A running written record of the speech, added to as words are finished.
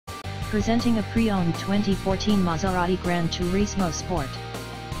Presenting a pre-owned 2014 Maserati Gran Turismo Sport.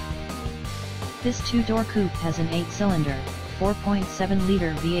 This two-door coupe has an 8-cylinder,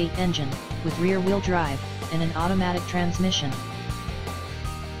 4.7-liter V8 engine, with rear-wheel drive, and an automatic transmission.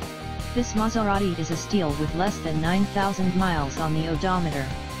 This Maserati is a steal with less than 9,000 miles on the odometer.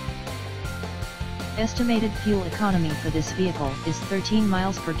 Estimated fuel economy for this vehicle is 13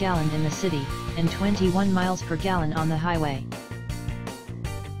 miles per gallon in the city, and 21 miles per gallon on the highway.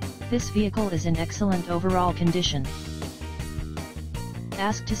 This vehicle is in excellent overall condition.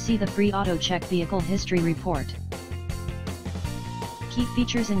 Ask to see the free auto check vehicle history report. Key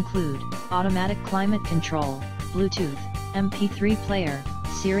features include automatic climate control, Bluetooth, MP3 player,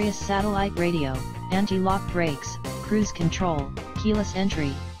 Sirius satellite radio, anti-lock brakes, cruise control, keyless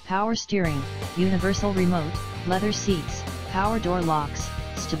entry, power steering, universal remote, leather seats, power door locks,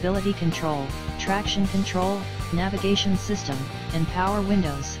 stability control, traction control, navigation system, and power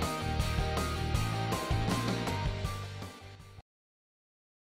windows.